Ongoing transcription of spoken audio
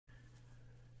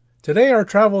Today our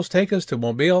travels take us to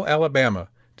Mobile, Alabama,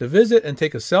 to visit and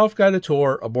take a self-guided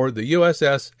tour aboard the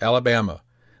USS Alabama,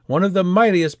 one of the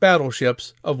mightiest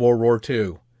battleships of World War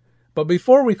II. But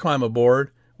before we climb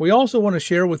aboard, we also want to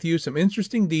share with you some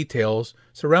interesting details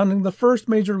surrounding the first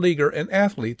major leaguer and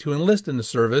athlete to enlist in the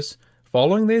service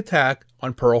following the attack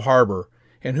on Pearl Harbor,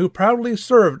 and who proudly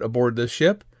served aboard this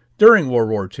ship during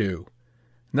World War II.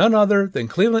 None other than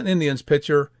Cleveland Indians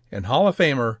pitcher and Hall of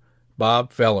Famer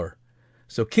Bob Feller.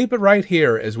 So keep it right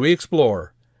here as we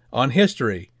explore on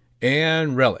History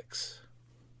and Relics.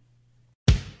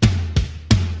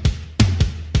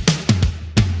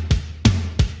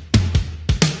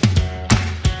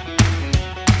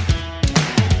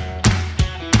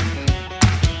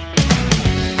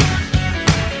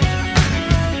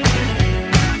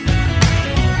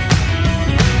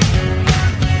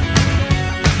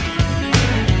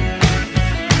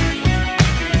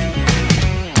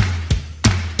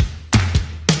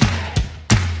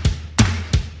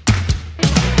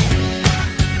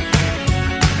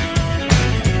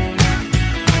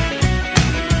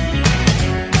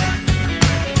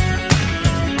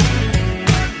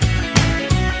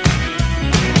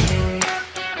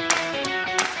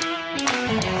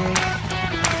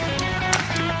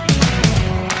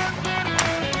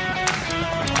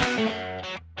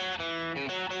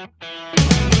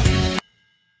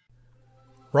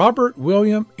 Robert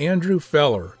William Andrew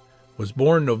Feller was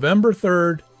born November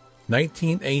 3,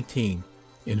 1918,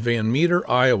 in Van Meter,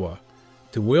 Iowa,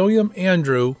 to William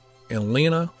Andrew and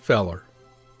Lena Feller.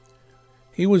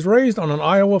 He was raised on an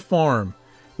Iowa farm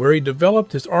where he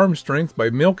developed his arm strength by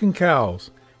milking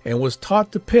cows and was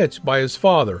taught to pitch by his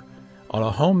father on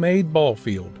a homemade ball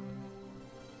field.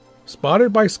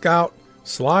 Spotted by scout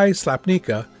Sly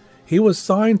Slapnicka, he was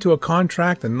signed to a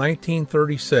contract in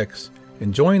 1936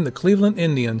 and joined the Cleveland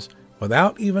Indians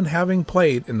without even having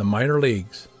played in the minor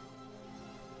leagues.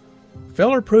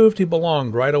 Feller proved he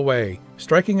belonged right away,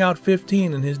 striking out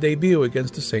 15 in his debut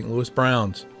against the St. Louis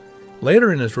Browns.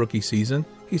 Later in his rookie season,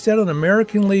 he set an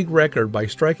American League record by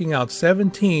striking out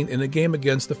 17 in a game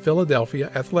against the Philadelphia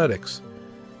Athletics.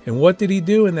 And what did he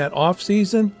do in that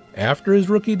off-season after his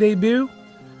rookie debut?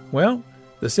 Well,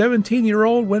 the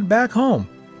 17-year-old went back home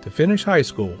to finish high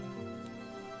school.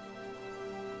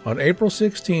 On April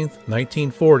 16,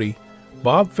 1940,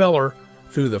 Bob Feller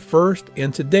threw the first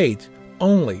and to date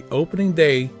only opening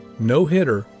day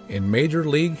no-hitter in Major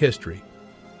League history.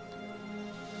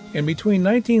 And between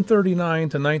 1939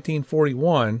 to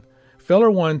 1941,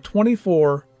 Feller won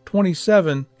 24,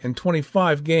 27, and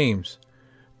 25 games.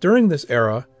 During this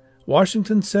era,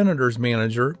 Washington Senators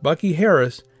manager Bucky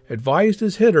Harris advised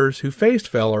his hitters who faced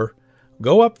Feller,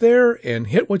 "Go up there and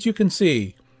hit what you can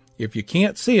see. If you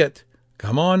can't see it,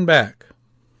 come on back."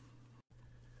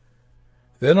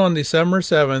 Then on December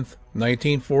 7,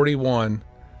 1941,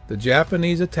 the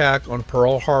Japanese attack on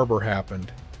Pearl Harbor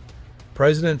happened.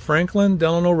 President Franklin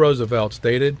Delano Roosevelt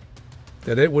stated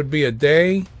that it would be a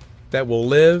day that will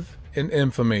live in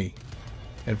infamy.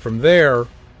 And from there,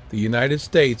 the United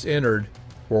States entered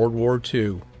World War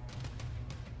II.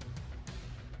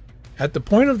 At the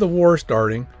point of the war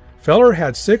starting, Feller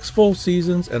had 6 full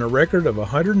seasons and a record of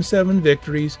 107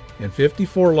 victories and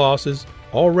 54 losses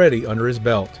already under his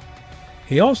belt.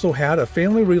 He also had a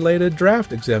family-related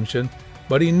draft exemption,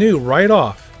 but he knew right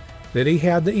off that he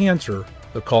had to answer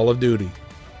the call of duty.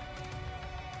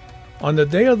 On the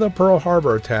day of the Pearl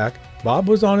Harbor attack, Bob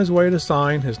was on his way to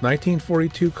sign his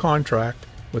 1942 contract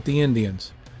with the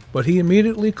Indians, but he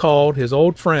immediately called his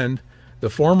old friend, the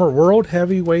former world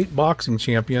heavyweight boxing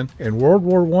champion and World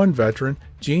War I veteran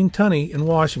Gene Tunney in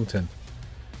Washington.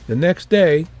 The next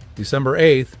day, December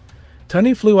 8th,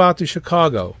 Tunney flew out to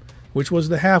Chicago, which was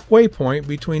the halfway point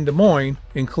between Des Moines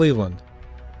and Cleveland.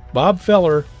 Bob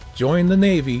Feller joined the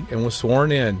Navy and was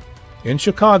sworn in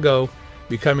Chicago,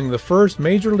 becoming the first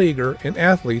major leaguer and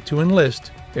athlete to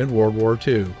enlist in World War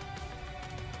II.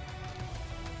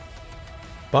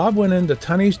 Bob went into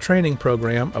Tunney's training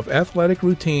program of athletic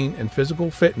routine and physical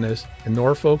fitness in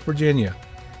Norfolk, Virginia.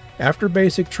 After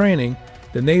basic training,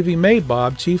 the Navy made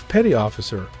Bob Chief Petty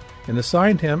Officer and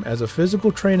assigned him as a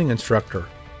physical training instructor.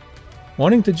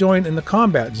 Wanting to join in the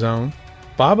combat zone,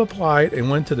 Bob applied and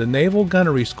went to the Naval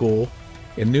Gunnery School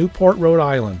in Newport, Rhode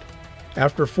Island.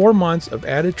 After 4 months of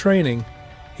added training,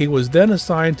 he was then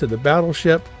assigned to the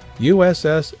battleship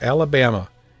USS Alabama,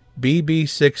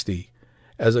 BB-60,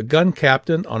 as a gun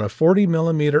captain on a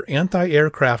 40mm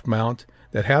anti-aircraft mount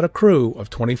that had a crew of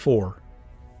 24.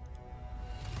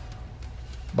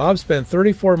 Bob spent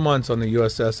 34 months on the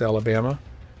USS Alabama.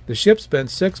 The ship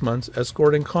spent 6 months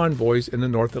escorting convoys in the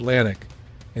North Atlantic,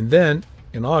 and then,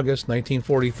 in August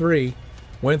 1943,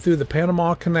 went through the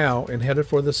Panama Canal and headed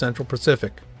for the Central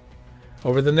Pacific.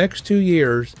 Over the next 2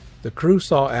 years, the crew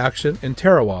saw action in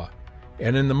Tarawa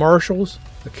and in the Marshalls,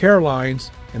 the Carolines,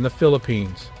 and the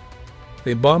Philippines.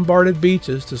 They bombarded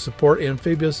beaches to support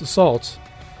amphibious assaults,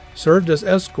 served as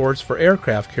escorts for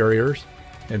aircraft carriers,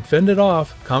 and fended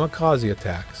off kamikaze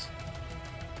attacks.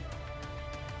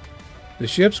 The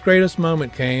ship's greatest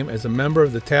moment came as a member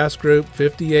of the Task Group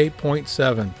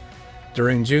 58.7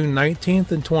 during June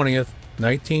 19th and 20th,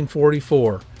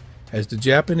 1944, as the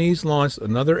Japanese launched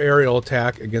another aerial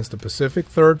attack against the Pacific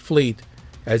Third Fleet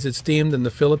as it steamed in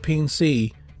the Philippine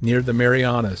Sea near the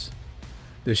Marianas.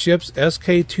 The ship's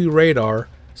SK-2 radar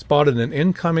spotted an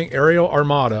incoming aerial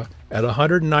armada at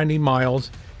 190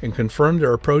 miles and confirmed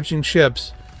their approaching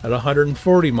ships at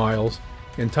 140 miles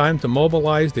in time to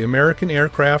mobilize the American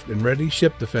aircraft and ready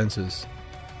ship defenses.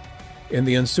 In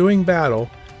the ensuing battle,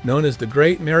 known as the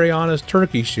Great Marianas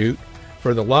Turkey Shoot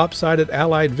for the lopsided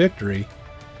Allied victory,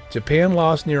 Japan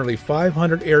lost nearly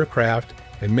 500 aircraft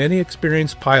and many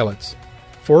experienced pilots,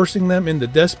 forcing them into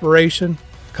desperation,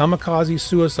 kamikaze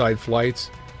suicide flights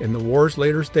in the war's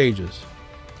later stages.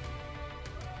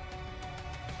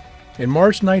 In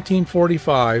March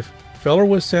 1945, Feller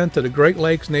was sent to the Great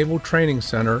Lakes Naval Training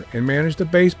Center and managed a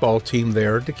baseball team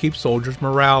there to keep soldiers'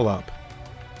 morale up.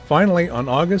 Finally, on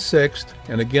August 6th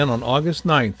and again on August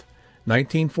 9th,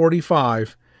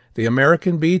 1945, the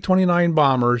American B-29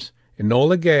 bombers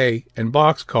Enola Gay and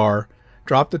Boxcar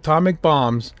dropped atomic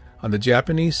bombs on the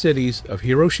Japanese cities of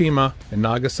Hiroshima and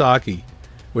Nagasaki,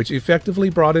 which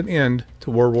effectively brought an end to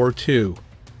World War II.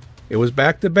 It was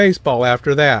back to baseball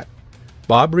after that.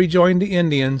 Bob rejoined the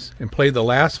Indians and played the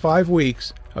last 5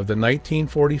 weeks of the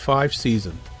 1945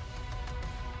 season.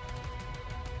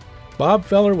 Bob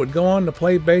Feller would go on to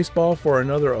play baseball for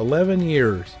another 11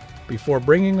 years before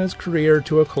bringing his career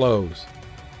to a close.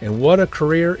 And what a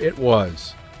career it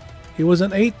was. He was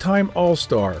an 8-time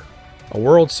All-Star, a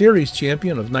World Series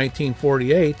champion of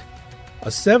 1948, a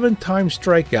 7-time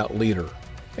strikeout leader,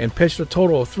 and pitched a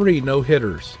total of 3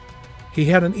 no-hitters. He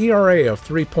had an ERA of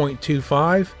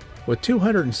 3.25 with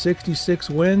 266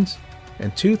 wins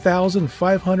and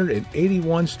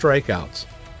 2,581 strikeouts.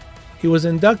 He was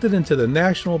inducted into the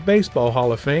National Baseball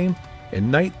Hall of Fame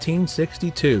in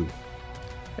 1962.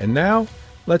 And now,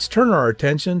 let's turn our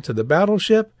attention to the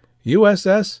battleship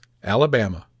USS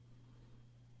Alabama.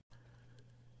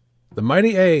 The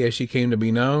Mighty A, as she came to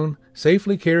be known,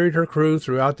 safely carried her crew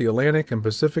throughout the Atlantic and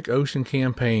Pacific Ocean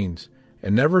campaigns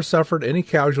and never suffered any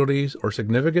casualties or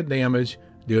significant damage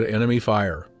due to enemy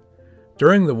fire.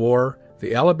 During the war,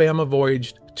 the Alabama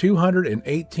voyaged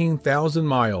 218,000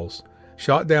 miles,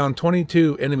 shot down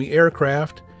 22 enemy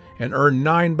aircraft, and earned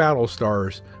 9 battle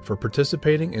stars for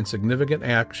participating in significant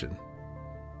action.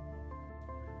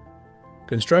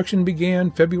 Construction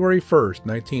began February 1st,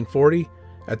 1940,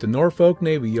 at the Norfolk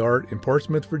Navy Yard in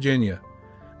Portsmouth, Virginia.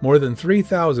 More than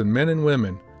 3,000 men and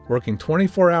women, working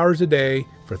 24 hours a day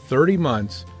for 30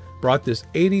 months, brought this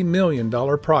 $80 million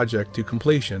project to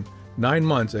completion 9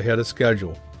 months ahead of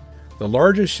schedule. The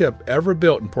largest ship ever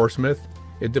built in Portsmouth,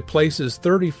 it displaces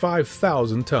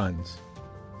 35,000 tons.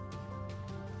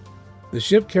 The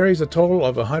ship carries a total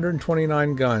of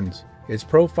 129 guns. Its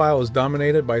profile is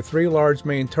dominated by 3 large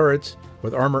main turrets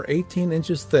with armor 18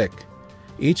 inches thick,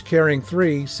 each carrying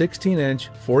 3 16-inch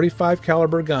 45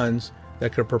 caliber guns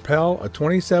that could propel a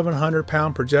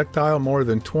 2,700-pound projectile more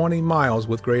than 20 miles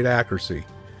with great accuracy.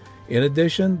 In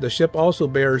addition, the ship also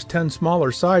bears 10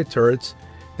 smaller side turrets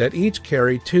that each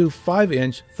carry 2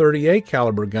 5-inch 38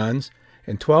 caliber guns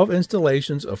and 12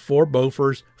 installations of 4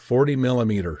 Bofors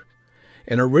 40mm,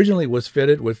 and originally was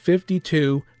fitted with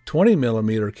 52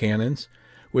 20mm cannons,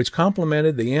 which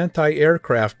complemented the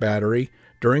anti-aircraft battery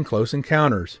during close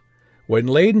encounters. When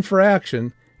laden for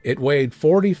action, it weighed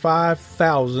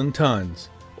 45,000 tons,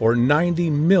 or 90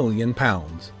 million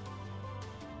pounds.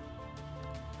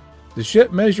 The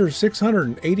ship measures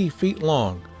 680 feet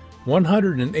long,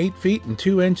 108 feet and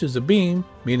 2 inches abeam,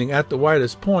 meaning at the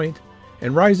widest point,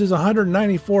 and rises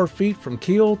 194 feet from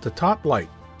keel to top light.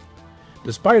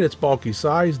 Despite its bulky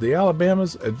size, the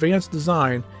Alabama's advanced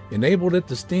design enabled it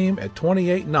to steam at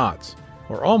 28 knots,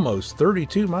 or almost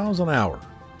 32 miles an hour.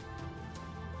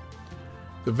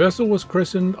 The vessel was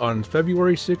christened on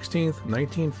February 16,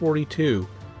 1942,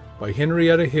 by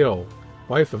Henrietta Hill,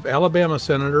 wife of Alabama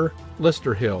Senator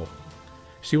Lister Hill.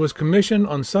 She was commissioned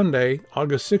on Sunday,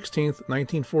 August 16,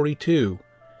 1942,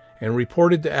 and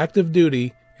reported to active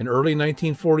duty in early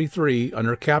 1943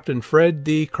 under Captain Fred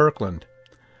D. Kirkland.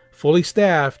 Fully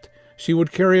staffed, she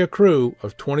would carry a crew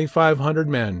of 2,500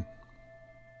 men.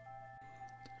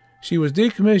 She was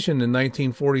decommissioned in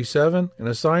 1947 and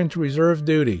assigned to reserve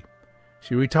duty.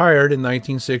 She retired in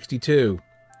 1962.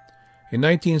 In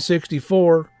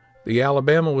 1964, the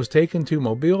Alabama was taken to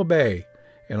Mobile Bay,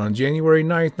 and on January 9,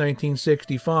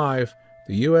 1965,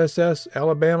 the USS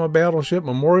Alabama Battleship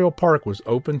Memorial Park was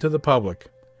opened to the public.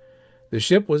 The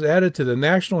ship was added to the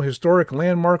National Historic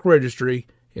Landmark Registry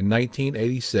in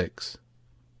 1986.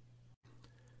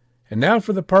 And now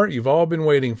for the part you've all been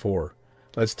waiting for.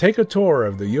 Let's take a tour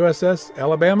of the USS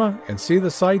Alabama and see the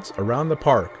sights around the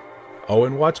park. Oh,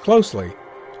 and watch closely.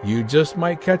 You just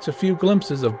might catch a few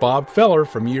glimpses of Bob Feller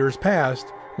from years past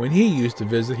when he used to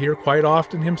visit here quite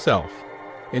often himself.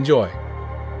 Enjoy.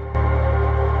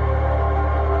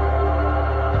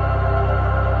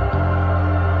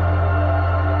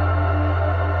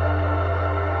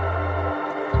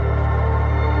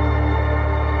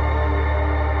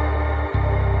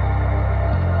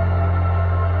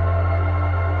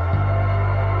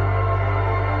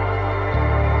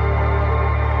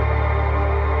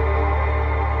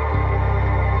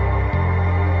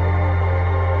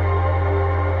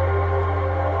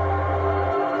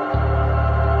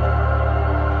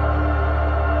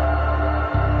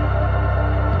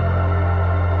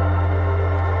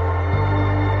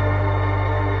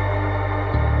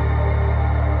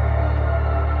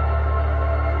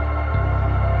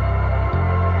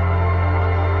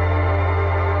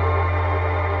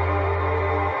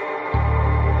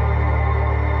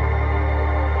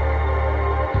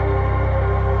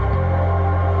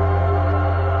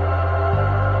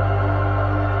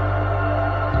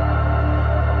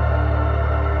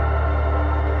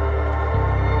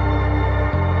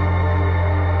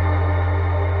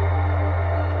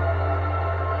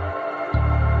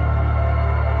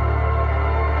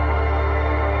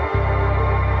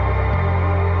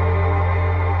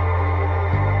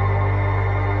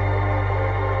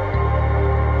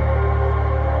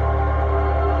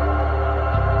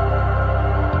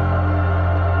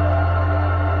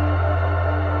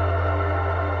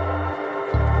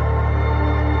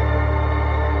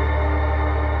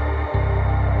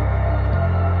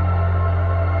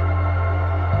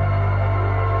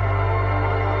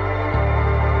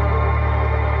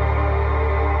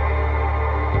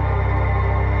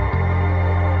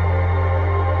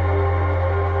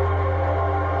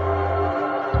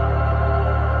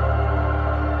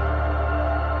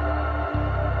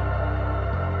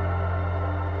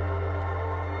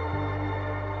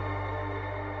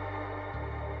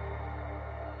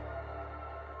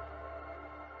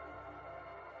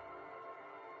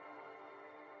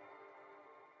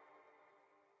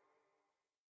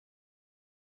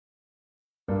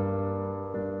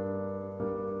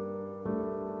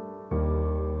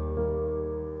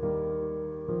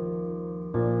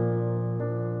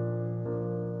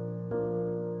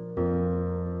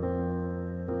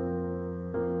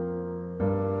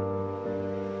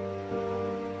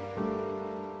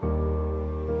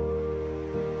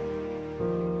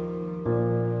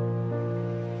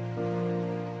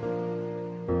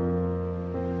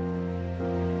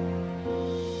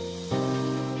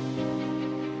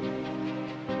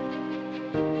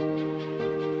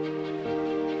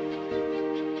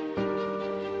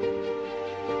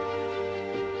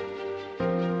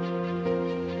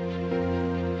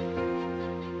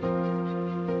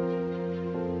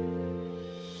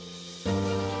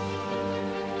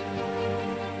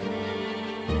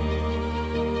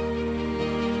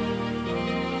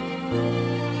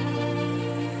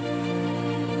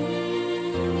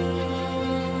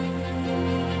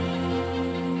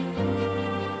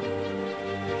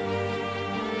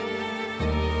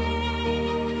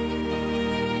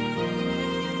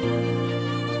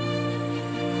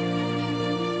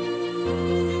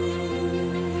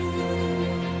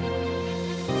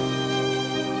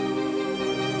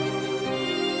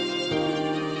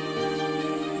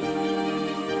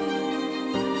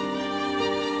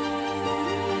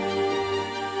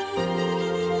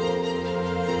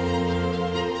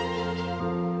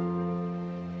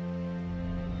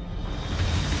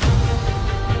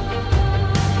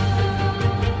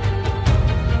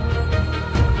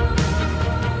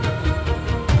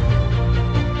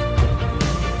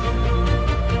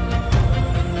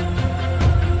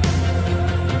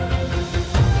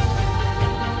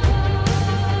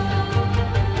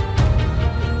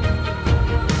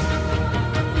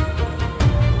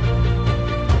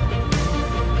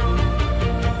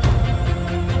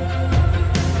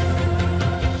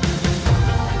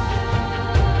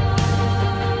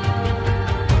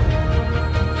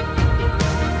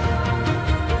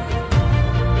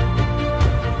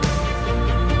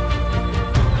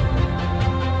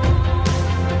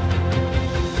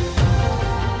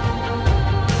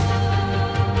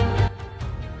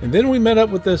 And then we met up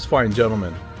with this fine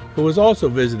gentleman, who was also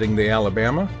visiting the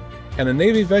Alabama, and a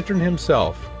Navy veteran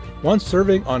himself, once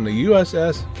serving on the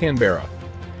USS Canberra,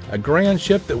 a grand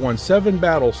ship that won 7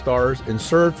 battle stars and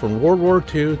served from World War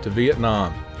II to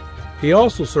Vietnam. He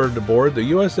also served aboard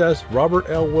the USS Robert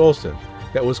L. Wilson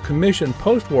that was commissioned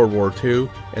post-World War II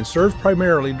and served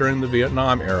primarily during the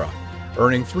Vietnam era,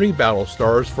 earning 3 battle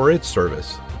stars for its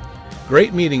service.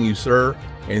 Great meeting you, sir,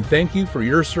 and thank you for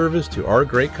your service to our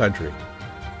great country.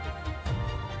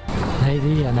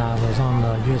 Navy, and I was on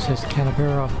the USS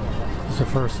Canberra. It was the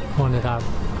first one that I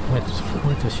went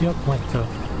to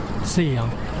sea on.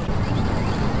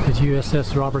 The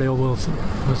USS Robert L. Wilson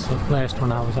was the last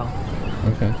one I was on.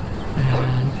 Okay.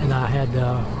 And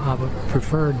I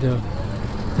preferred the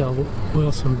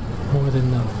Wilson more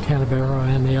than the Canberra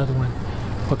and the other one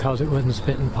because it wasn't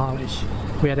spit and polish.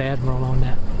 We had an admiral on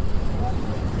that.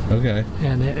 Okay.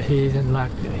 And he didn't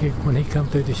like when he come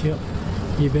through the ship.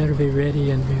 You better be ready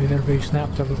and you better be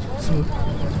snapped up. So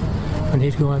when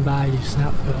he's going by, you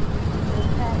snap up,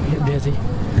 get busy.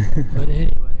 But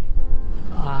anyway,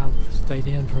 I stayed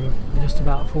in for just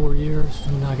about 4 years,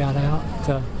 and I got out.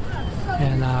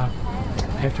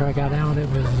 After I got out, it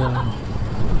was a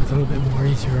little bit more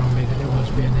easier on me than it was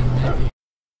being in the Navy.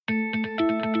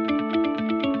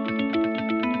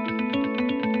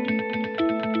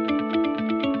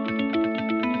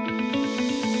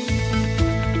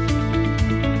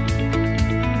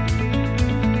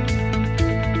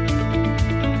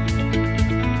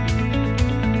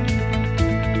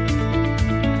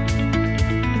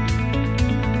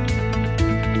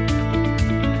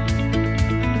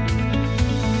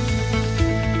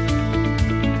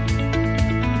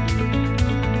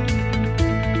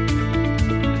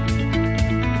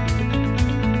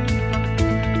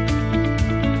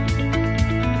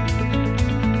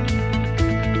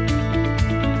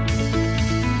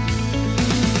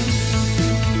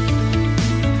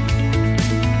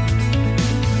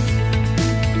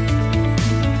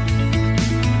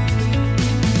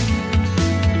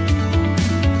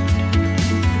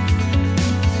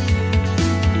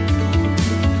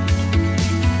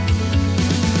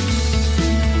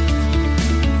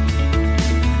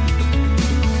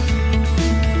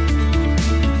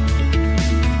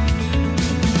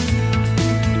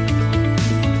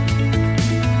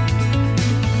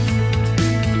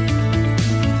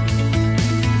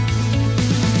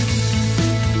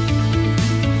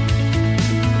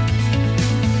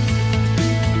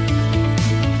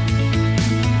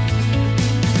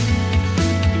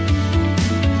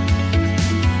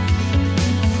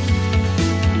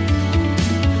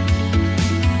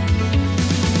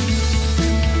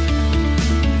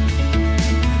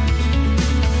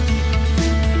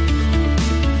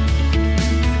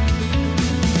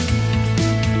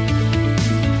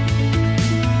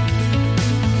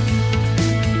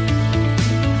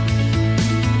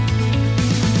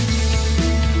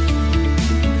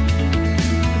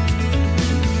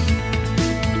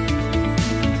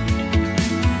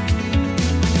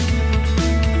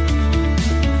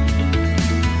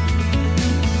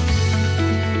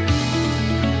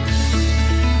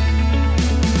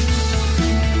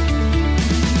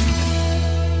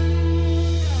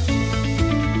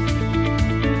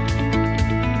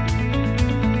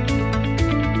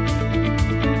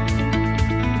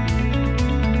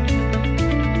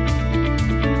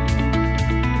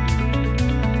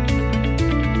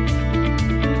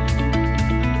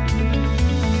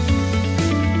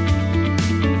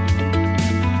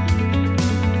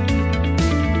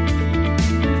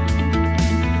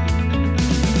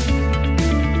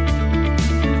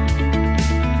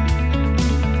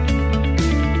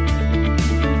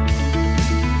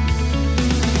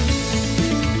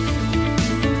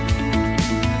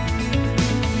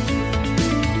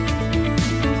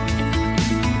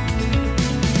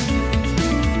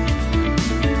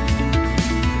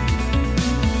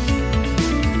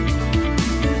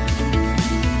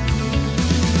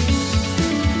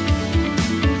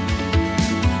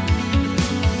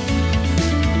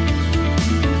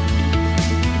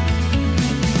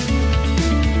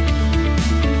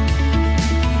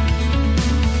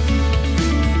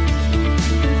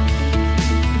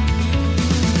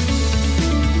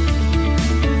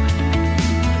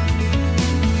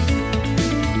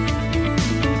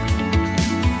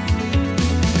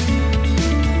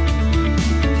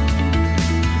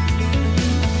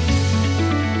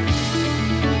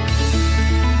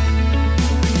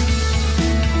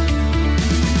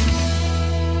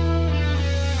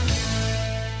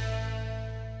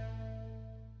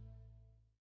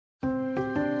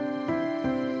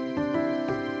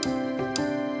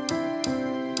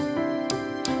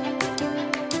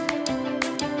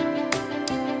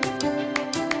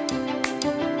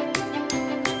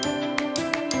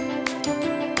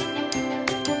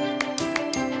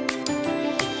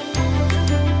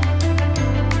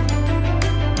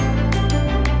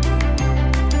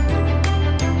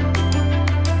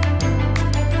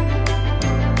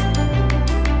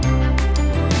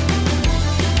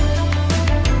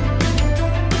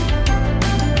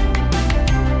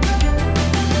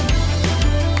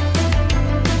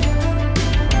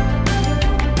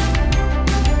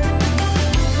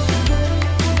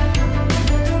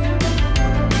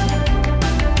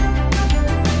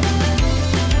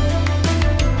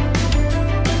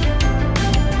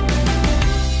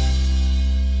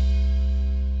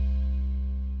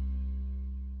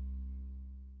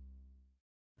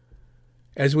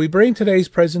 As we bring today's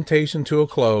presentation to a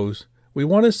close, we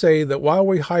want to say that while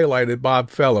we highlighted Bob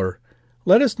Feller,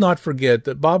 let us not forget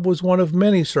that Bob was one of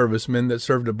many servicemen that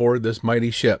served aboard this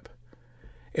mighty ship.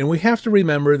 And we have to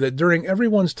remember that during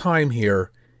everyone's time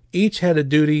here, each had a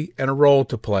duty and a role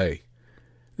to play.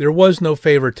 There was no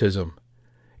favoritism.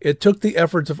 It took the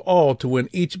efforts of all to win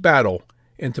each battle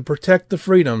and to protect the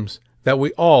freedoms that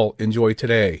we all enjoy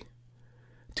today.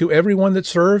 To everyone that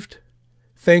served,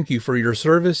 thank you for your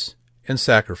service and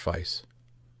sacrifice.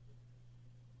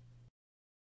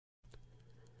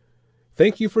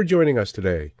 Thank you for joining us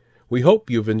today. We hope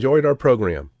you've enjoyed our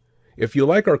program. If you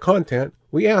like our content,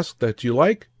 we ask that you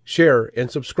like, share,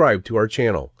 and subscribe to our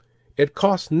channel. It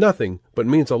costs nothing but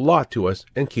means a lot to us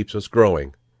and keeps us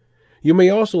growing. You may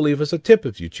also leave us a tip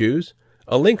if you choose.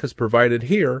 A link is provided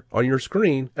here on your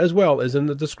screen as well as in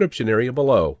the description area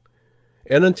below.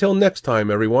 And until next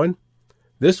time, everyone,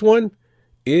 this one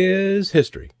is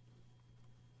history.